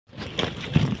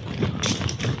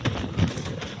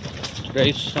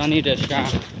Very sunny this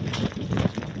time.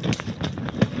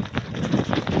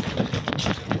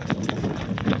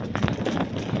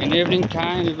 In evening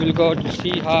time, we will go to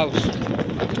sea house.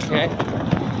 Okay.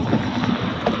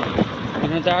 You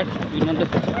know that? You know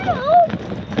that? No.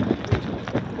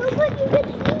 Nobody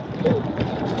gets sleepy.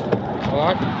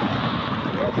 What?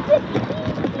 That's just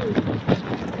sleepy.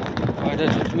 What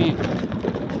does it mean?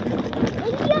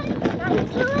 It's just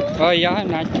nighttime. Oh yeah,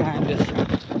 night time. This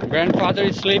grandfather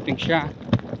is sleeping, Sean.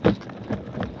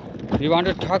 You want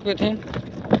to talk with him?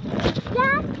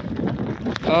 Yeah.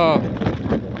 Oh.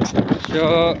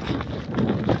 So,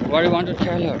 what do you want to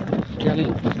tell her? Tell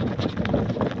him.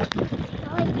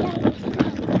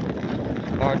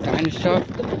 About dinosaur?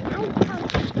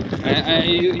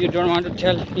 You don't want to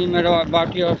tell him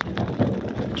about your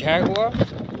jaguar?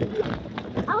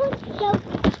 Also,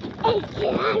 a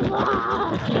jaguar.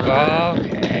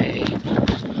 Okay.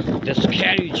 The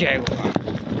scary jaguar.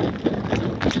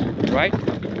 Right?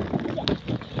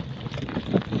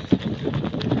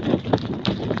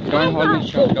 Don't hold me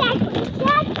short.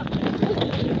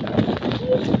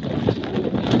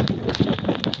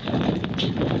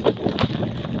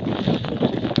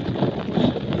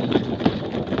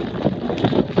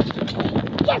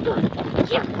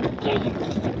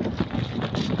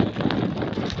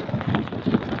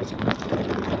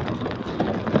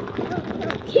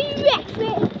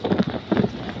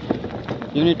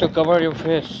 You need to cover your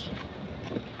face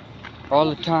all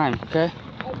the time, okay?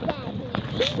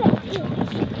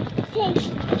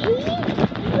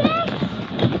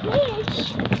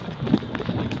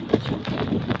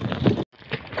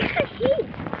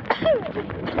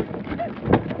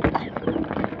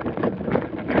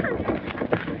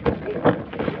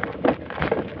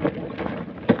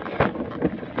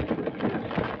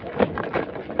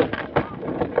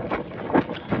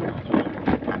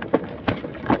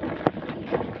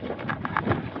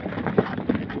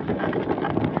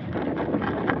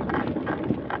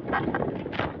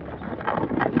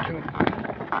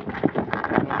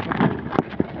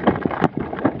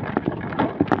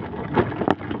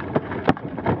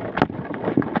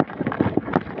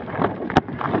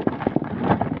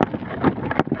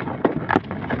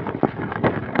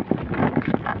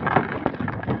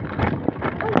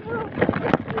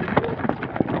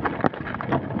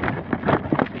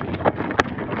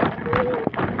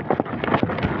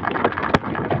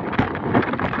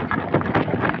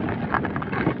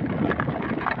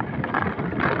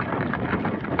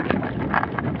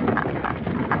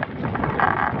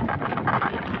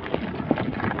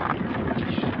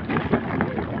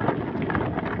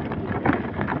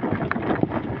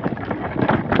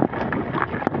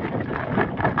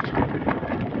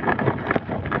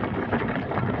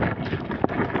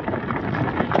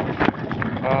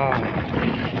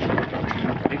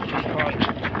 This is called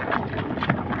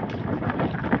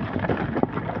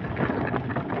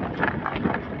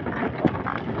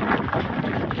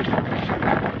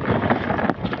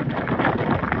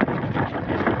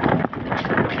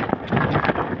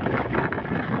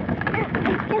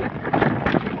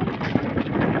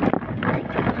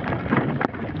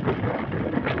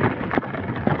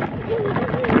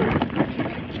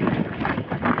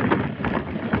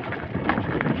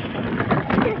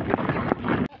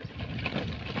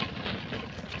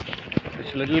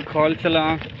this little crawls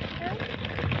along,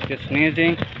 just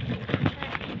sneezing.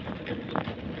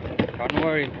 Don't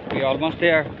worry, we're almost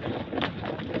there.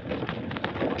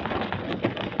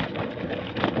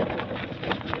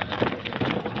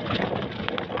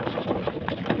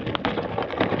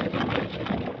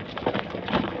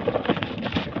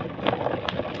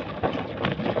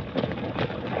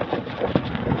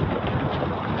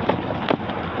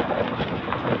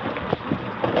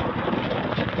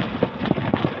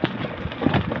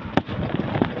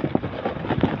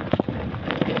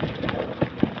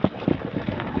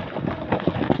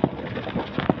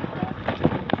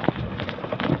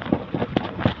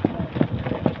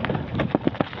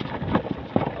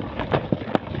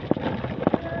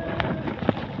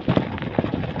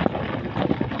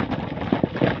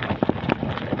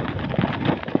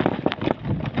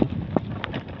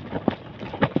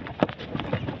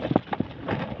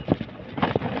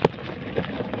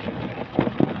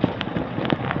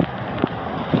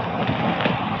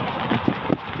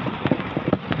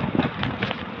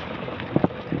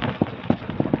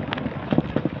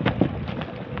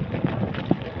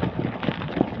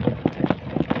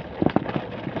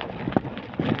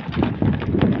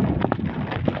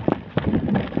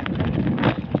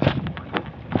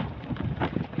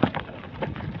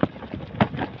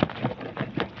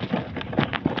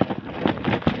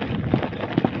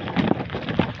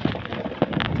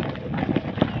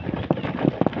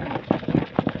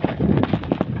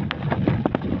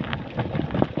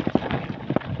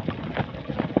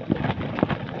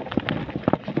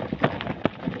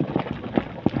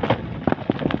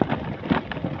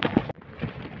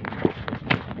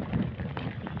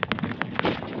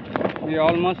 We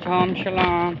almost home,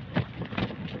 Shalom.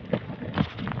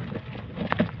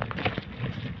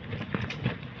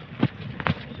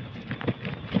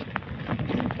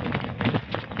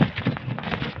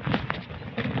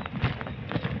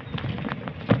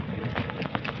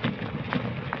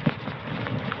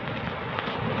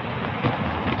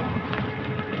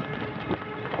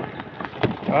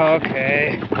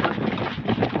 Okay,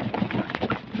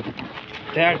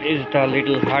 that is the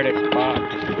little hardest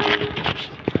part.